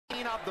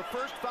scene of the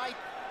first fight,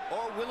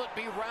 or will it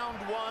be round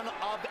one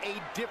of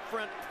a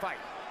different fight?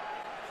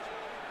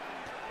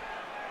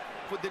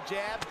 With the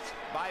jab,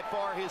 by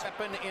far his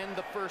weapon in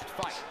the first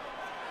fight.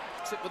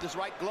 Sit with his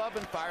right glove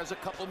and fires a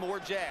couple more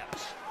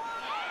jabs.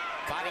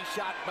 Body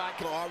shot by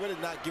already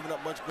not giving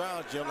up much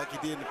ground, Jim, like he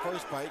did in the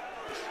first fight.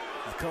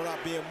 He's coming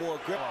out being more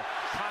aggressive.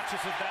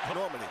 Conscious of that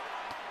normally.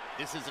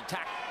 This is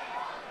attack.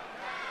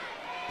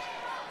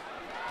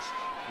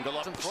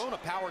 Golovkin thrown a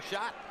power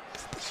shot.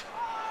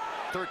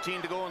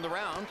 13 to go in the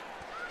round.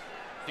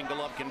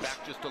 Golovkin back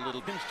just a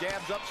little.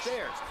 Jabs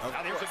upstairs.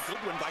 Now there's a good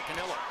one by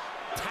Canelo.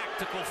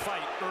 Tactical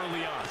fight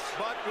early on.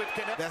 But with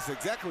Canelo. That's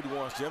exactly what he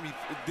wants, Jim.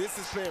 This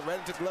is playing right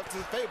into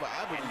Golovkin's favor.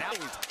 I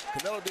believe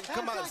Canelo didn't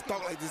come out and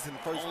stalk like this in the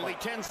first Only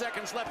fight. 10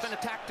 seconds left in a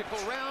tactical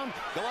round.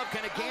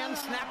 Golovkin again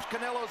snaps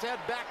Canelo's head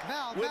back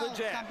with a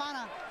jab.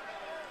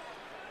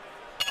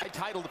 I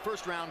titled the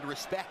first round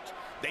Respect.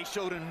 They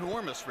showed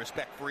enormous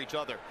respect for each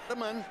other.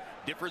 Golovkin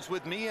differs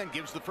with me and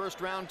gives the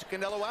first round to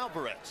Canelo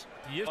Alvarez.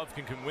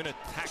 Golovkin can win a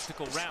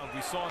tactical round.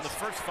 We saw in the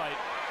first fight,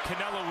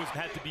 Canelo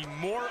had to be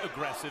more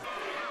aggressive.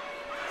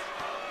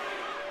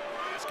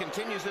 This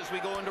continues as we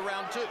go into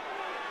round two.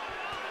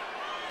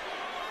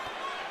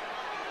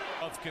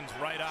 Golovkin's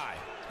right eye.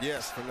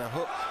 Yes, from the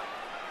hook.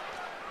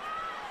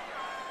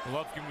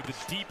 Golovkin with the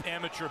deep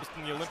amateur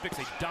in the Olympics,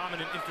 a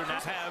dominant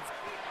international, have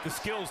the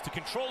skills to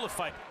control the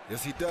fight.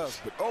 Yes, he does.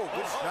 But good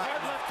shot.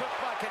 Hard left hook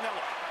by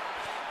Canelo.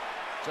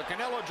 So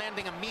Canelo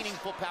landing a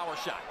meaningful power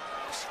shot.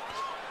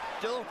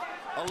 Still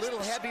a little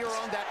heavier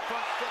on that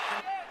front foot.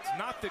 It's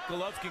not that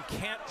Golovkin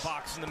can't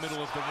box in the middle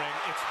of the ring.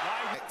 It's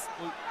why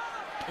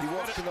he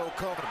wants Canelo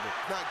comfortable.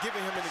 Not giving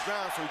him any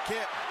ground, so he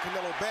can't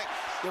Canelo back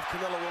if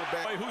Canelo won't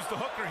back. Wait, who's the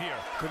hooker here?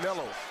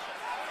 Canelo.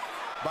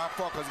 By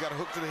far, because he's got a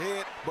hook to the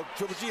head. But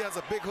Triple G has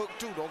a big hook,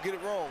 too. Don't get it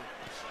wrong.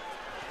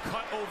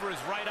 Cut over his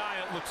right eye,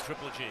 it looks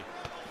Triple G.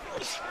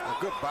 A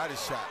good body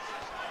shot.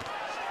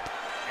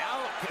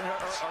 Now,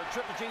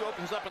 Triple G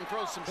opens up and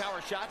throws some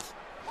power shots.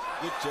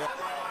 Good jab.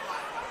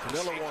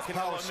 Canelo wants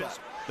power shot.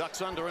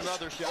 Ducks under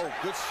another shot. Oh,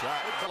 good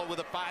shot. Canelo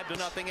with a 5-0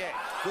 edge.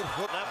 Good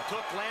hook. Left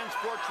hook lands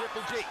for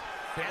Triple G.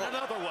 And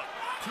another one.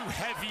 Two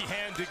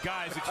heavy-handed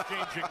guys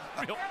exchanging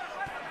real...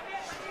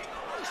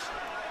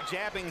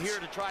 Jabbing here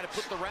to try to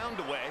put the round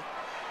away.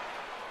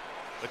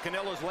 But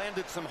Canelo's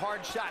landed some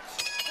hard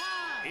shots.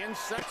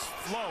 Inside.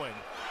 Flowing,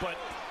 but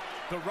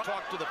the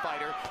talked to the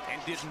fighter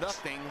and did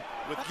nothing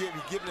with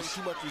giving him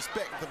too much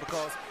respect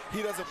because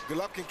he doesn't.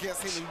 Golovkin can't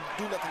seem to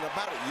do nothing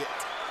about it yet.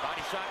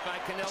 Body shot by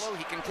Canelo.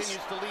 He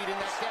continues to lead in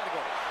that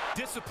category.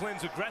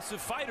 Disciplines aggressive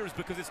fighters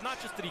because it's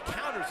not just that he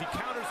counters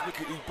with.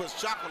 He puts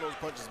shock on those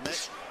punches, man.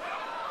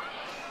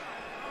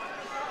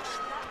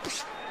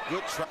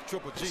 Good try,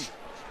 Triple G.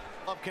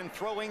 Golovkin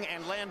throwing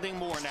and landing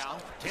more now.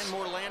 10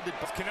 more landed.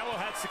 Canelo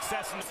had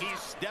success.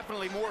 He's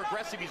definitely more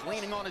aggressive. He's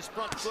leaning on his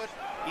front foot.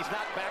 He's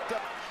not backed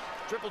up.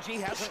 Triple G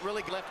hasn't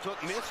really left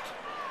hook missed.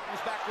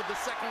 Comes back with the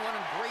second one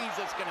and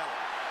grazes Canelo.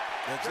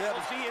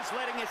 Triple G is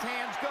letting his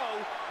hands go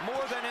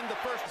more than in the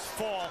first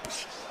fall.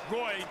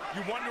 Roy,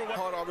 you wonder what...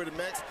 Hard already,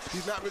 Max.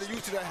 He's not really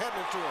used to that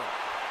happening to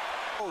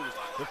him.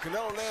 If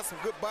Canelo lands some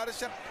good body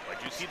shot. But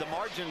you see the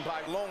margin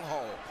by long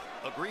haul.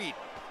 Agreed.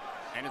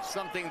 And it's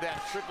something that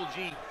Triple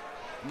G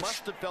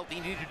must have felt he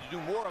needed to do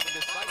more of in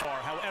this fight. Or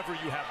however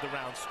you have the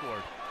round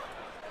scored.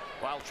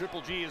 While Triple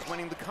G is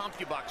winning the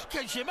CompuBox.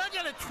 Jim, I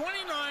got a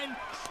 29-28,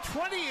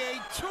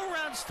 2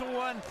 rounds to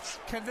 1,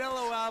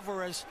 Canelo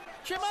Alvarez.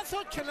 Jim, I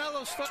thought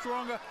Canelo started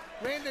stronger,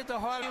 landed the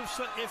hard.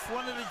 If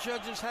one of the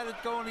judges had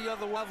it going the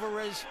other way,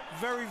 Alvarez,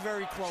 very,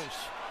 very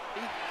close.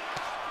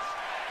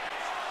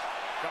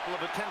 Couple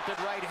of attempted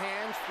right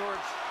hands for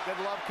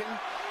Golovkin.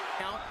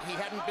 He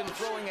hadn't been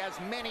throwing as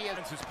many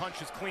as his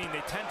punches clean.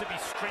 They tend to be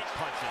straight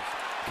punches.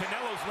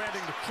 Canelo's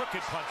landing the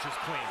crooked punches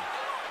clean.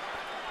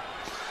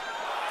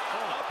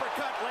 Oh,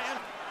 uppercut land.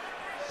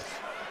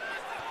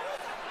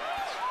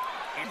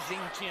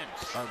 Amazing chins.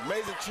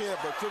 Amazing chin,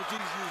 but Triple G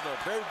is using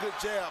a very good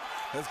jab.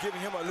 That's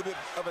giving him a little bit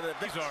of an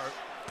advantage. These are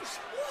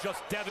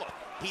just deadly.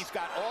 He's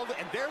got all the,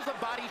 and there's a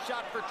body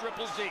shot for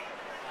Triple G.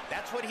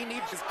 That's what he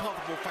needs. His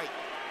comfortable fight.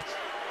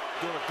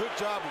 Doing a good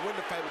job of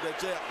winning the fight with that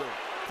jab, though.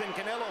 And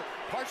Canelo,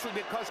 partially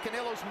because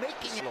Canelo's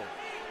making it.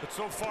 But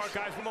so far,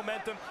 guys, with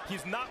momentum,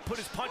 he's not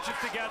put his punches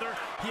together.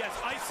 He has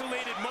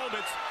isolated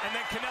moments, and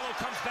then Canelo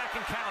comes back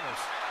and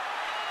counters.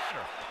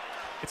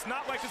 It's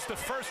not like it's the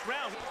first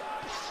round.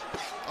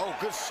 Oh,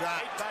 good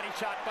shot. Body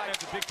shot by...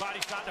 There's a big body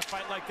shot in a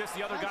fight like this.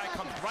 The other guy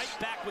comes right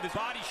back with his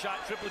body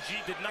shot. Triple G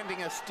did not...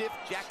 Landing a stiff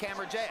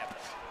jackhammer jab.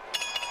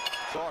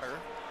 Daughter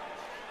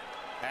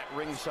at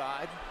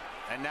ringside.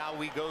 And now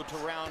we go to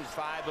round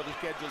 5 of the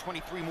schedule.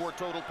 23 more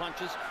total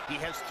punches. He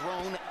has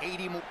thrown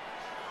 80 more.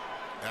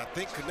 I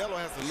think Canelo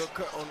has a little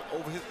cut on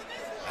over his.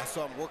 I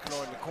saw him working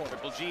on in the corner.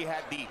 Triple G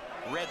had the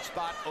red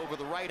spot over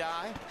the right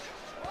eye,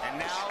 and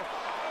now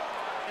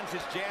ends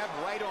his jab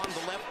right on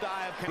the left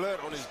eye of Canelo. Blood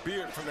on his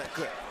beard from that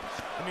cut.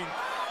 I mean,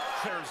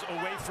 chairs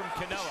away from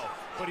Canelo,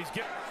 but he's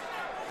getting.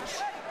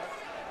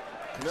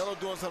 Canelo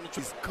doing something.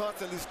 He's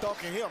constantly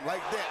stalking him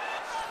like that.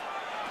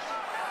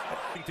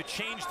 To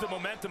change the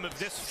momentum of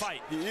this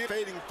fight. He is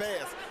fading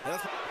fast.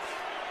 That's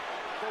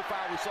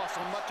profile we saw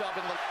so much of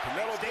in the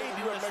Canelo stayed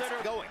in the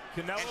center going.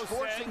 Canelo and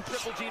forcing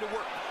Triple G to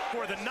work.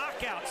 For the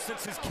knockout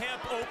since his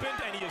camp opened,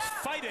 and he is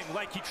fighting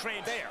like he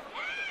trained there.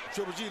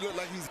 Triple G looked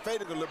like he's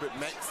fading a little bit,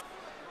 Max.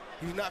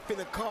 He's not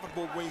feeling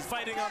comfortable when he's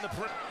fighting on the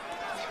perimeter.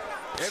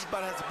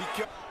 Everybody has to be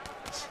careful.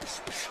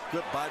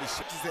 Good body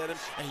shots at him,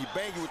 and he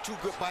banged you with 2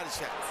 good body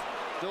shots.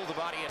 Still the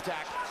body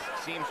attack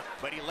seems,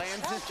 but he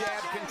lands his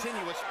jab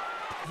continuous.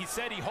 He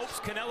said he hopes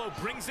Canelo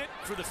brings it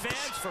for the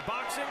fans, for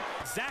boxing.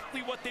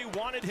 Exactly what they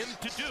wanted him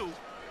to do.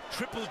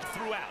 Tripled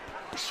throughout.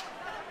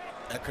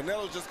 And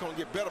Canelo's just going to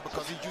get better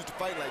because he's used to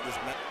fighting like this,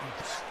 man.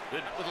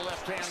 Good with the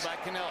left hand by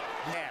Canelo.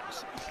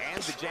 Jabs. And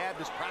the jab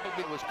was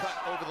cut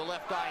over the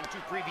left eye in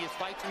 2 previous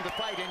fights. In the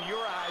fight, in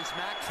your eyes,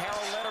 Max,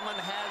 Harold Letterman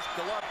has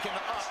Golovkin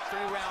up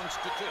 3 rounds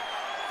to 2.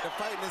 The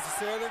fight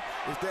necessarily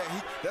is that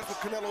that's what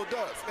Canelo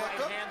does.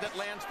 Right hand that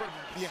lands from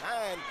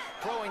behind,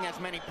 throwing as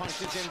many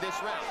punches in this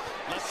round.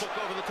 Left hook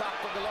over the top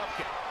for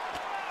Golovkin.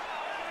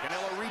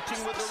 Canelo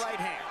reaching with the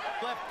right hand.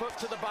 Left hook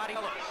to the body.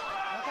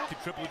 Did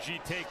Triple G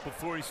take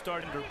before he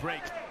started to break?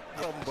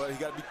 But he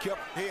got to be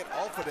careful head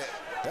off of that.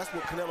 That's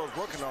what Canelo's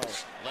working on.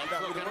 Left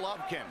hook at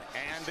Golovkin,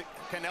 and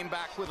Canelo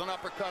back with an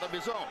uppercut of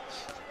his own.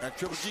 And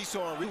Triple G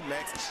saw on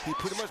Max, he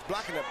pretty much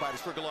blocking that body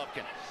for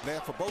Golovkin.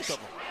 Land for both of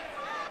them.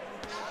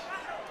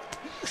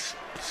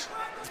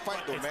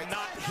 Fight though, it's Max.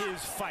 Not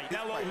his fight.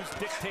 Canelo who's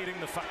dictating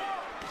the fight.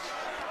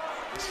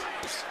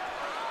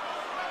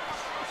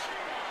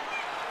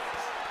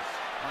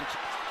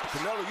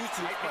 Canelo used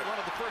to fight one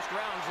of the first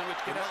rounds in which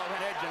Canelo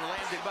had edge and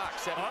landed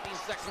box. 17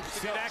 seconds to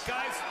See go. that,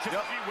 guys?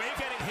 Triple G way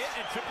getting hit,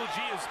 and Triple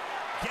G is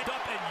get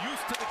up and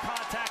used to the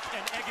contact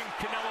and egging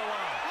Canelo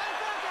on.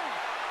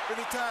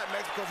 Every time,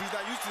 Max, because he's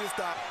not used to this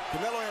style.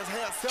 Canelo has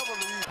had several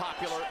of these.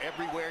 Popular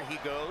everywhere he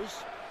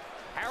goes.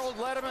 Harold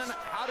Letterman,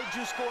 how did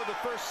you score the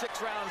first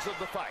 6 rounds of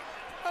the fight?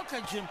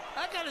 Okay, Jim.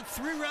 I got it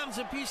 3 rounds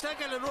apiece. I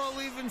got it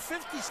all even.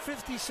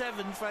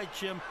 50-57 fight,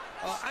 Jim.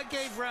 I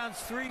gave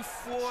rounds 3,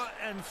 4,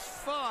 and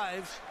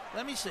 5.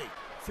 Let me see.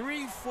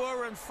 3,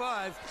 4, and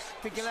 5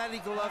 to Gennady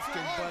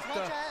Golovkin.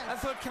 But I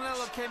thought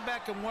Canelo came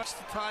back and wants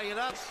to tie it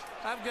up.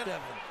 I've got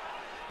 7.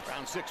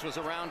 Round 6 was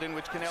a round in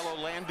which Canelo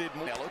landed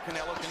more.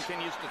 Canelo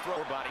continues to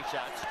throw body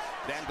shots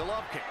than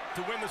Golovkin.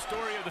 To win the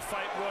story of the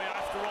fight, Roy,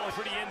 after all, a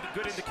pretty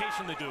good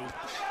indication to do.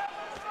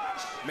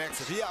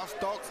 Max, if he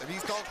outstalks, if he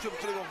stalks Triple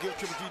G, they're going to give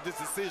Triple G this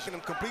decision. Him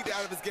completely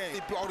out of his game.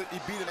 He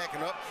beat him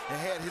backing up and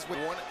had his way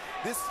he wanted.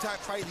 This type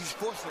of fight, he's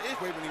forcing his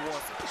way when he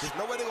wants it. There's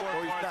no way to go.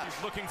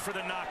 He's looking for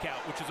the knockout,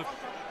 which is a...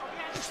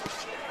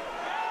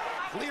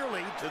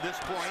 Clearly, to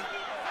this point,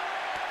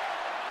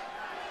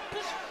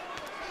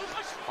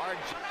 hard...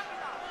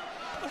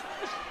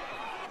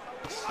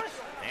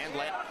 And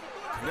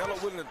Canelo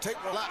willing to take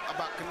a lot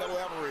about Canelo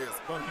Alvarez.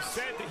 Well, he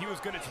said that he was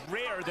going to... It's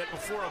rare that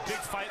before a big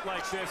fight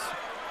like this,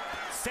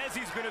 says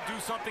he's going to do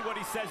something, what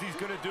he says he's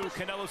going to do.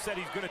 Canelo said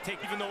he's going to take,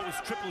 even though it was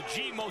Triple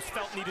G most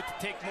felt needed to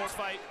take more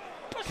fight,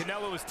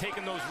 Canelo is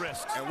taking those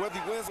risks. And whether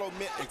he wins or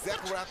meant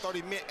exactly what I thought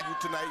he meant you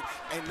tonight,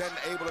 ain't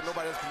nothing able that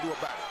nobody else can do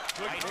about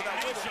it. Right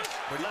hand,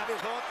 but left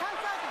hook,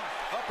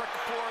 uppercut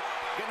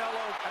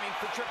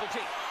for Triple G.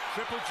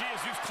 Triple G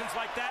is used to things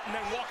like that and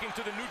then walking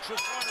to the neutral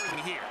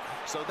corner here.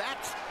 So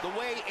that's the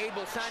way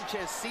Abel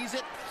Sanchez sees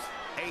it.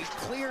 A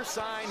clear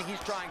sign he's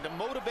trying to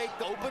motivate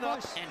the open up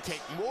and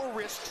take more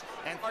risks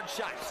and hard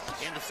shots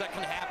in the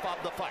second half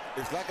of the fight.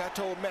 It's like I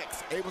told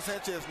Max, Abel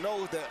Sanchez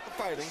knows that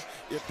fighting,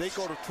 if they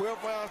go to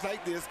 12 rounds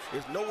like this,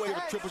 there's no way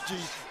to Triple G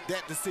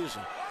that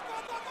decision.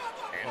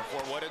 And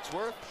for what it's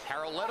worth,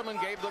 Harold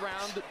Letterman gave the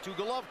round to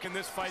Golovkin.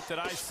 This fight that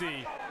I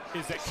see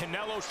is that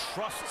Canelo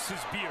trusts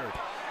his beard.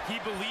 He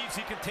believes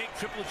he can take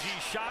Triple G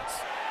shots,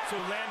 so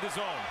land his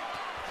own.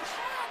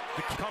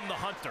 Become the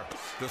hunter.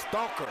 The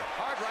stalker.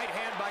 Hard right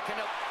hand by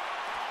Canelo.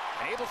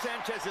 And Abel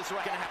Sanchez is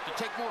going to have to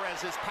take more as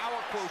his power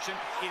quotient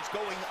is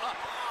going up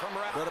from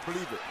around. Better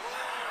believe it.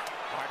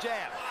 Hard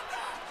jab.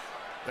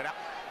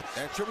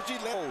 And Triple G,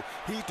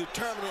 he's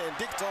determined and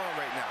Dick's on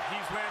right now.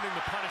 He's landing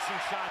the punishing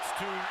shots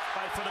too.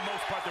 For the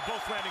most part, they're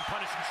both landing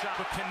punishing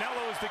shots. But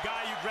Canelo is the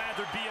guy you'd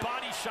rather be.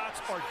 Body shots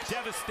are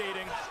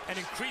devastating,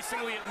 and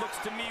increasingly it looks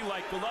to me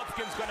like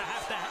Golovkin's going to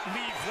have to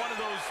leave one of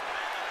those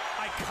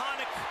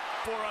iconic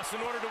for us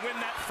in order to win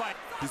that fight.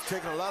 He's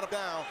taking a lot of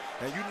down,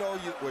 and you know,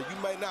 you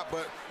might not,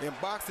 but in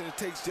boxing it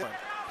takes just.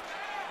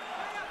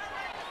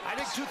 I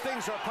think 2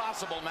 things are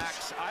possible,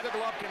 Max. Either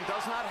Golovkin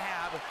does not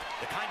have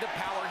the kind of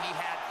power he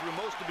had through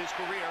most of his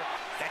career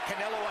that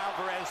Canelo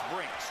Alvarez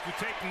brings. You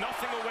take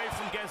nothing away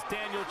from against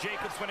Daniel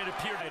Jacobs when it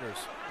appeared.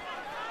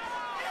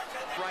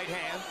 Right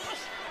hand.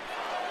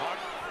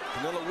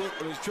 Canelo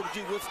Triple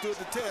G withstood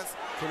the test,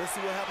 so let's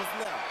see what happens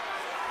now.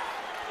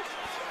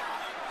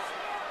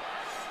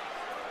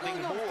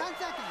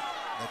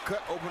 The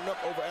cut opened up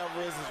over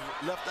Alvarez's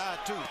left eye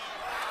too.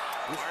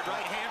 Hard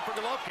right hand for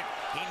Golovkin.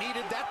 He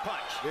needed that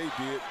punch. They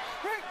did.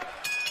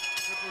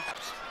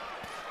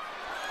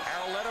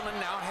 Harold Letterman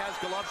now has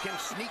Golovkin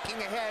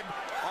sneaking ahead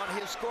on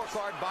his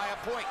scorecard by a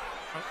point.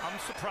 I'm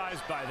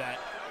surprised by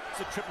that.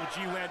 So Triple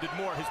G landed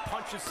more. His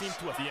punches seemed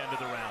to at the end of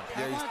the round.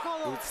 Yeah,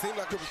 it seemed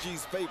like Triple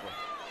G's favor.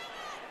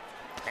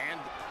 And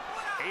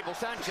Abel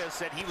Sanchez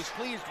said he was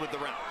pleased with the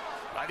round.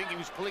 I think he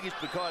was pleased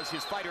because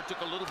his fighter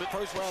took a little bit.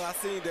 First round, I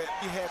seen that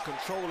he had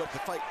control of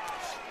the fight.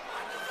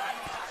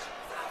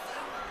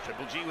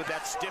 Triple G with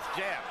that stiff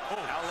jab.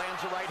 Now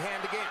lands a right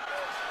hand again.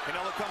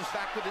 Canelo comes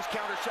back with his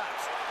counter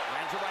shots.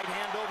 Lands a right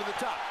hand over the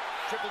top.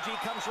 Triple G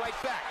comes right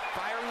back,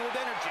 firing with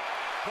energy.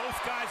 Both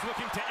guys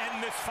looking to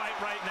end this fight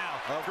right now.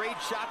 Great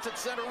shots at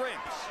center ring.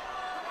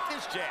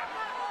 His jab.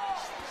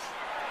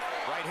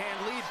 Right hand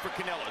lead for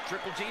Canelo.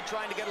 Triple G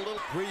trying to get a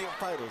little. Brilliant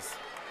fighters.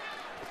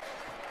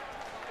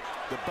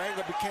 The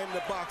banger became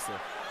the boxer.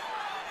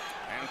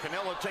 And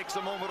Canelo takes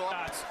a moment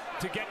off.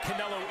 To get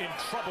Canelo in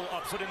trouble,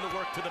 put in the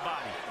work to the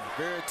body.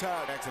 Very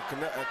tired, actually.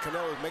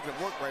 Canelo is making it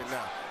work right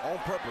now,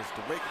 on purpose,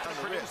 to make it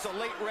produce a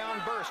late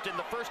round burst. In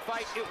the first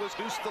fight, it was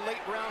the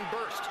late round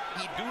burst.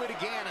 He'd do it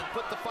again and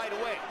put the fight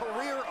away.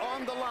 Career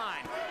on the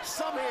line.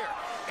 Some air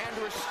and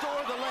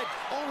restore the leg.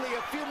 Only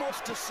a few more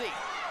to see.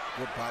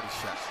 Good body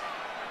shot.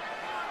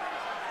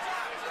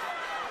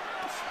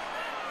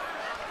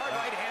 Hard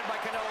right hand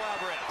by Canelo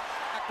Alvarez.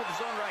 Back with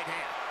his own right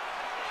hand.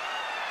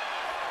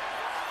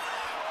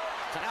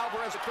 And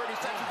Alvarez at 30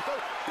 seconds to go.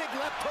 Big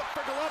left hook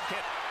for Golovkin.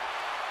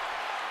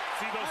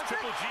 See, those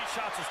Triple G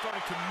shots are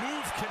starting to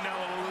move Canelo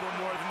a little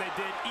more than they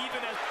did,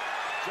 even as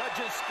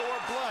judges score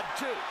blood,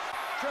 too.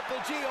 Triple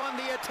G on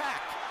the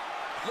attack.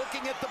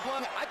 Looking at the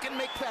blood, I can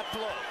make that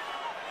flow.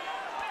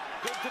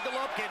 Good to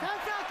Golovkin. 10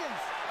 seconds.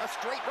 A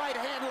straight right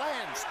hand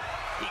lands.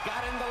 He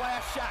got in the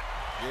last shot.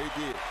 Yeah,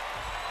 he did.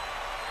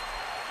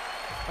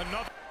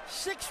 Another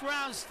 6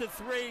 rounds to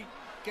 3.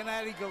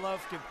 Gennady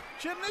Golovkin.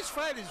 Jim, this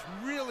fight is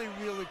really,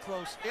 really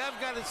close. Yeah, I've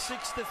got it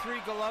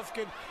 6-3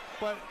 Golovkin,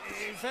 but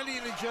if any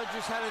of the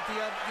judges had it the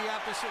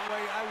opposite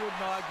way, I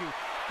wouldn't argue,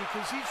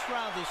 because each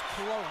round is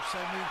close.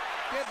 I mean,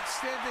 they're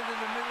standing in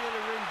the middle of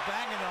the ring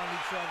banging on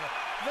each other.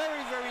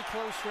 Very, very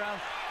close round.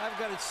 I've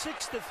got it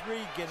 6-3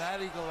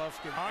 Gennady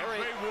Golovkin.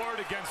 Andre Ward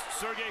against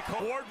Sergey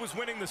Kovalev. Ward was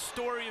winning the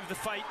story of the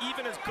fight,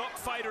 even as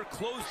fighter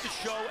closed the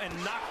show and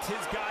knocked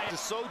his guy.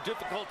 It's so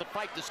difficult to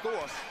fight the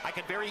score. I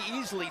could very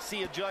easily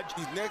see a judge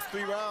these next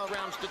 3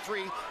 rounds to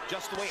 3,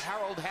 just the way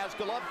Harold has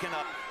Golovkin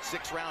up.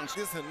 6 rounds.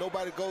 Listen,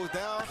 nobody goes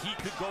down. He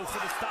could go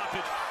for the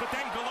stoppage, but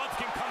then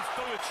Golovkin comes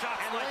through with shots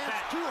and like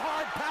that. 2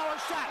 hard power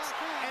shots.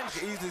 And you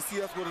can easily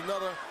see us with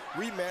another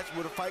rematch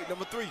with a fight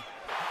number 3.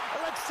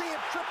 Let's see if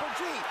Triple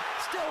G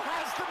still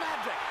has the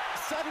magic.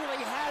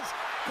 Suddenly has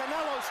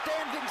Canelo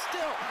standing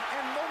still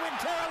and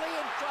momentarily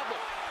in trouble.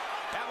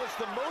 That was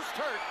the most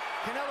hurt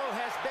Canelo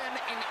has been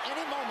in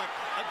any moment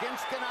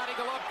against Gennady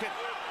Golovkin.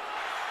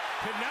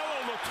 Canelo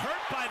looked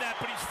hurt by that,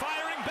 but he's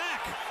firing back.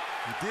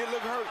 He did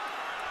look hurt.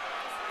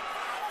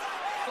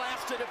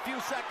 Lasted a few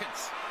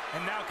seconds.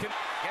 And now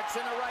gets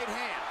in a right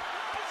hand.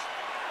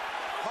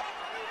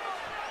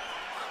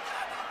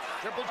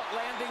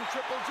 Landing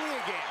Triple G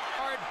again.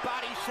 Hard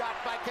body shot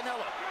by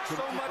Canelo.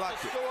 So much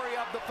the story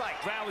of the fight.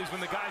 Rallies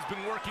when the guy's been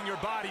working your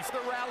bodies.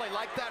 The rally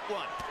like that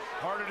one.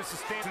 Harder to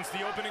sustain since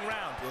the opening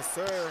round. Yes,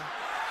 sir.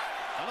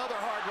 Another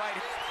hard right.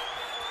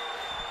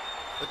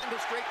 The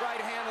straight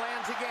right hand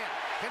lands again.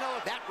 Canelo,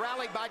 that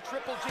rally by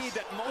Triple G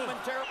that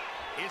momentarily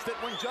is that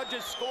when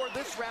judges score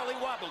this rally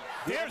wobbled.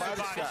 There's a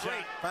body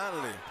shot.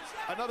 Finally.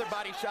 Another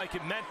body shot. Like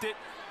it meant it.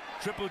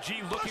 Triple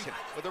G looking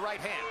with the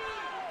right hand.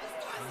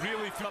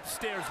 Really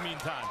upstairs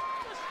meantime.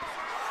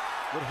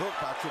 Good hook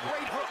by Triple G.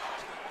 Great hook.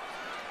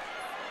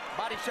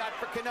 Body shot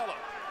for Canelo.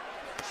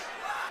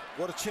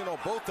 What a chin on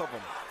both of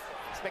them.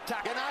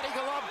 Spectacular. Gennady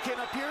Golovkin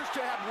appears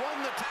to have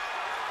won the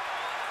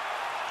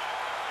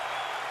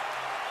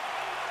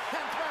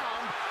 10th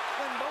round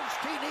when most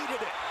he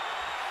needed it.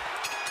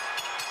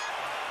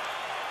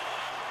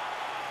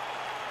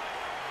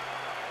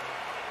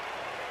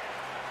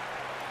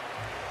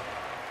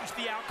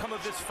 The outcome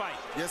of this fight.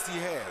 Yes, he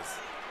has.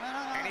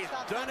 And he's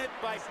done it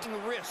by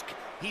risk.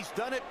 He's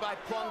done it by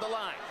plumb the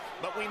line.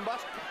 But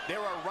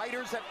there are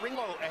writers at ring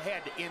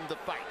ahead in the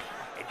fight,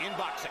 in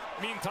boxing.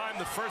 Meantime,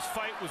 the first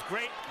fight was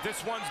great.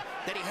 This one's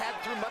that he had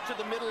through much of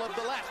the middle of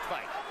the last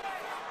fight.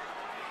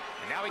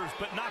 And now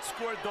but not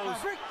scored those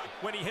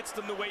when he hits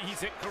them the way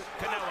he's hit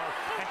Canelo.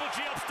 And Triple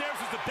G upstairs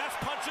is the best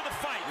punch of the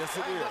fight. Yes,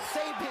 it is.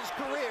 Saved his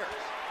career.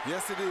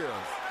 Yes, it is.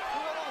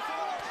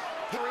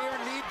 Career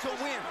needs a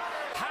win.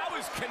 How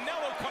is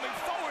Canelo coming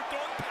forward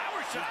throwing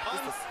power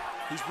shots?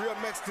 He's real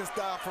Mexican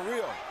style for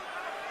real.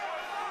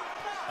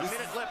 A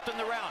minute left in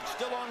the round,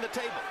 still on the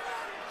table.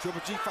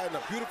 Triple G fighting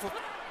a beautiful.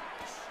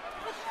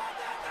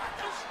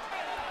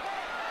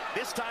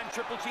 This time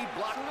Triple G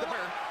blocked the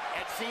mirror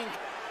at seeing.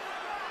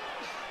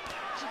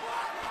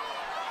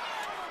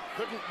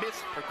 Couldn't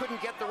miss or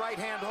couldn't get the right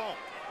hand home.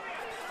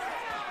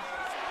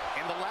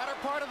 In the latter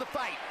part of the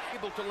fight,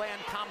 able to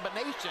land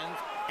combinations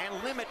and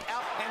limit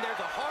out. And there's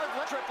a hard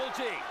Triple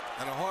G.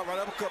 And a hard right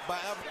uppercut by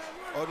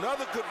Alvarez.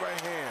 Another good right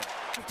hand.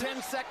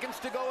 10 seconds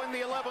to go in the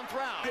 11th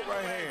round. Good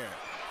right hand.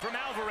 From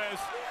Alvarez.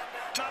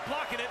 Not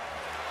blocking it.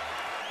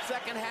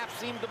 Second half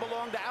seemed to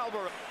belong to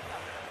Alvarez.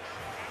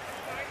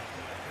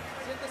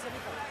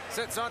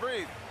 Sits on,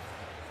 breathe.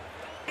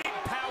 Big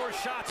power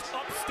shots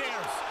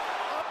upstairs.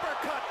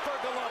 Uppercut for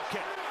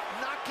Golovkin,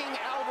 knocking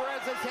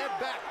Alvarez's head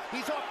back.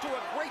 He's off to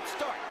a great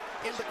start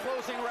in the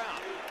closing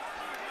round.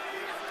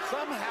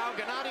 Somehow,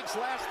 Gennady's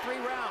last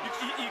 3 rounds.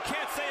 You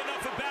can't say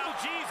enough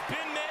about G's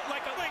been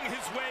like a wing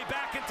his way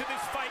back into this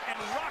fight and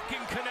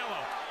rocking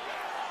Canelo.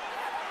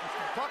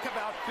 Talk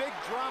about big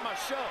drama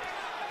show.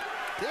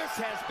 This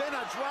has been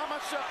a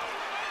drama show.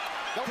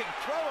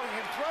 Throwing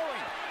and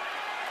throwing.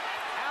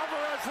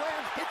 Alvarez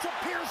lands. It's a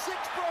Pier 6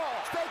 brawl.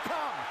 Stay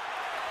calm.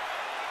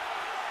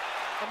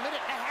 A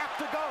minute and a half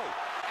to go.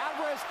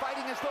 Alvarez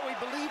fighting as though he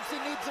believes he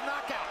needs a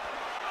knockout.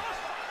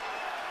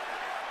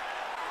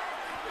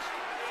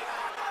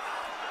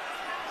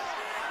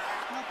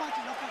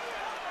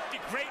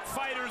 Great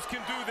fighters can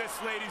do this,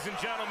 ladies and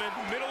gentlemen.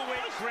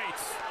 Middleweight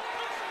greats.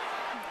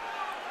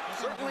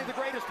 Certainly the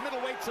greatest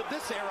middleweights of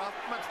this era,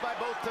 much by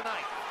both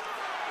tonight.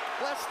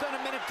 Less than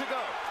a minute to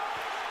go.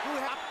 Who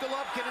have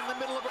Golovkin in the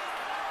middle of it?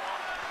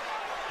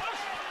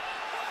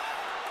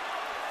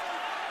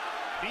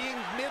 Being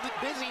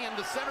busy in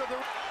the center of the...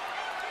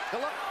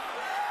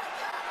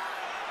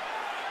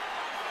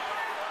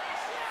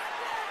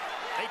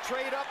 They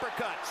trade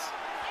uppercuts.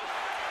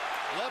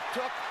 Left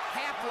hook,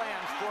 half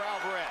lands for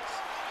Alvarez.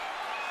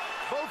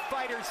 Both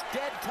fighters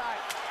dead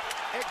tight.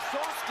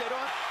 Exhausted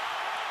on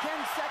 10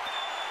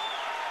 seconds.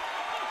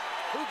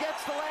 Who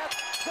gets the last?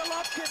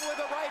 Golovkin with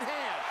a right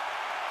hand.